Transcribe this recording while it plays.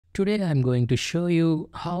Today I'm going to show you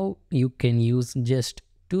how you can use just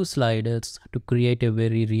two sliders to create a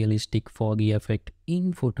very realistic foggy effect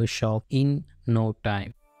in Photoshop in no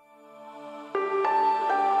time.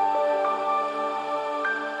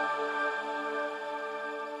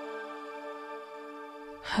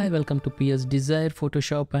 Hi, welcome to PSDESIRE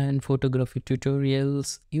Photoshop and photography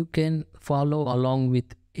tutorials. You can follow along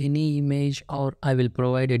with any image, or I will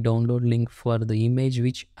provide a download link for the image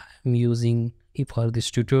which I'm using for this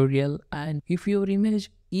tutorial. And if your image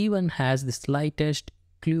even has the slightest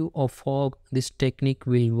clue of fog, this technique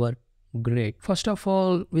will work great. First of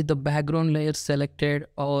all, with the background layer selected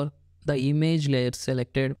or the image layer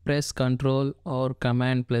selected, press Ctrl or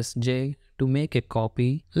Command plus J to make a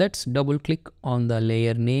copy. Let's double click on the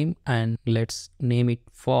layer name and let's name it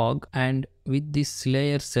fog. And with this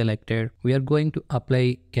layer selected, we are going to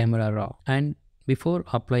apply camera raw. And before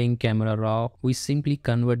applying camera raw, we simply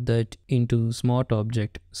convert that into smart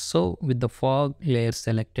object. So with the fog layer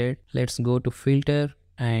selected, let's go to filter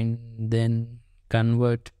and then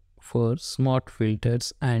convert for smart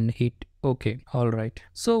filters and hit OK. Alright.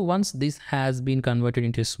 So once this has been converted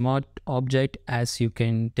into smart object, as you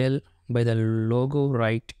can tell by the logo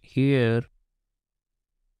right here,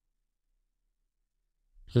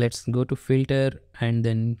 let's go to filter and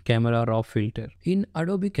then camera raw filter. In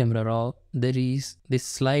Adobe Camera Raw, there is this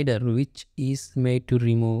slider which is made to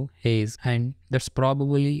remove haze, and that's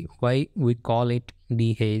probably why we call it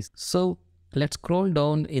Dehaze. So let's scroll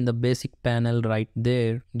down in the basic panel right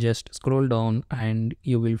there. Just scroll down and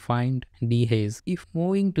you will find Dehaze. If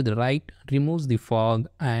moving to the right removes the fog,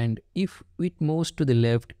 and if it moves to the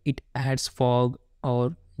left, it adds fog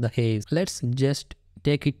or the haze. Let's just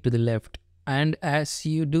take it to the left. And as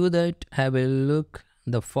you do that, have a look,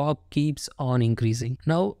 the fog keeps on increasing.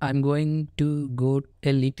 Now I'm going to go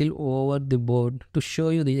a little over the board to show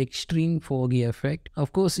you the extreme foggy effect.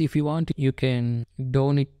 Of course, if you want, you can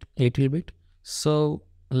down it a little bit. So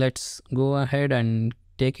let's go ahead and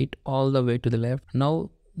take it all the way to the left. Now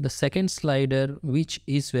the second slider, which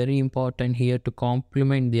is very important here to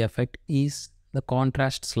complement the effect, is the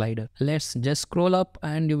contrast slider. Let's just scroll up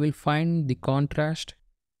and you will find the contrast.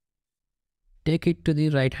 Take it to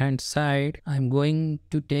the right hand side. I'm going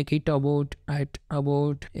to take it about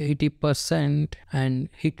 80% and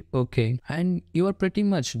hit OK. And you are pretty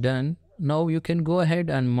much done. Now you can go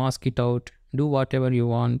ahead and mask it out. Do whatever you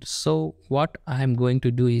want. So what I'm going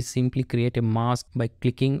to do is simply create a mask by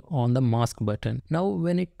clicking on the mask button. Now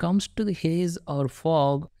when it comes to the haze or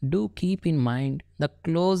fog, do keep in mind the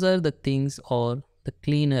closer the things are, the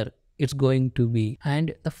cleaner it's going to be,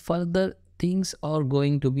 and the further things are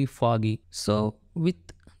going to be foggy. So with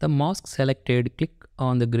the mask selected, click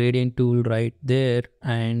on the gradient tool right there,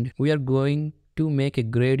 and we are going to make a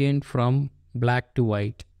gradient from black to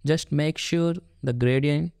white. Just make sure the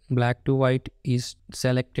gradient black to white is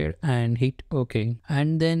selected and hit OK.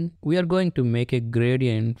 And then we are going to make a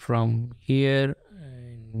gradient from here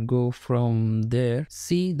and go from there.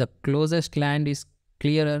 See, the closest land is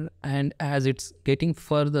clearer, and as it's getting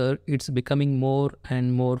further, it's becoming more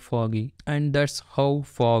and more foggy. And that's how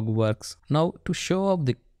fog works. Now to show off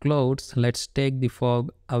the clouds, let's take the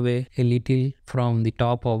fog away a little from the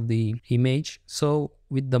top of the image. So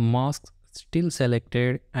with the mask still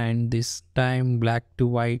selected, and this time black to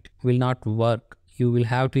white will not work. You will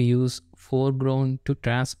have to use foreground to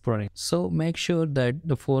transparent. So make sure that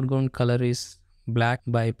the foreground color is black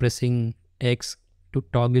by pressing X to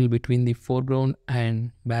toggle between the foreground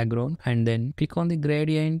and background, and then click on the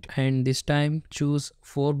gradient, and this time choose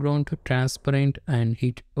foreground to transparent and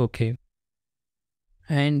hit OK.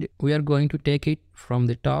 And we are going to take it from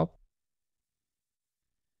the top.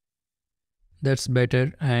 That's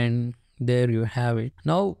better, and there you have it.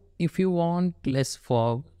 Now if you want less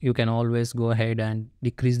fog, you can always go ahead and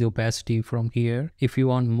decrease the opacity from here. If you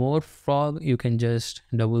want more fog, you can just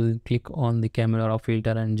double click on the camera raw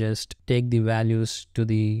filter and just take the values to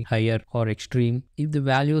the higher or extreme. If the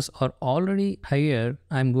values are already higher,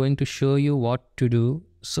 I'm going to show you what to do.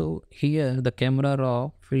 So here the camera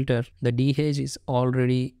raw filter, the dehaze is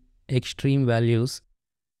already extreme values.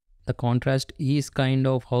 The contrast is kind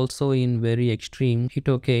of also in very extreme. Hit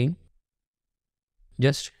OK.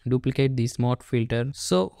 Just duplicate the smart filter.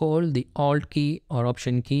 So hold the Alt key or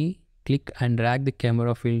Option key, click and drag the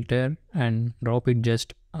camera filter and drop it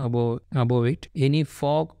just above it. Any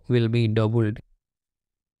fog will be doubled.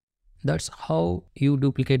 That's how you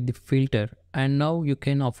duplicate the filter. And now you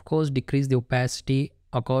can of course decrease the opacity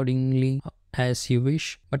accordingly as you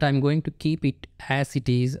wish, but I'm going to keep it as it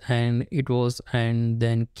is, and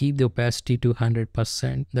then keep the opacity to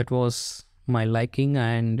 100%. That was my liking,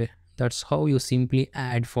 and that's how you simply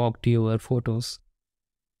add fog to your photos.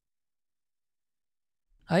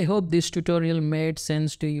 I hope this tutorial made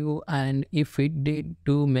sense to you, and if it did,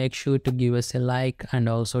 do make sure to give us a like, and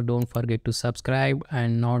also don't forget to subscribe,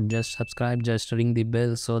 and not just subscribe, just ring the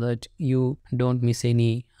bell so that you don't miss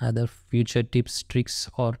any other future tips, tricks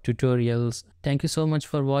or tutorials. Thank you so much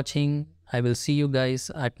for watching. I will see you guys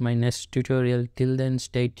at my next tutorial. Till then,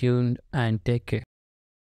 stay tuned and take care.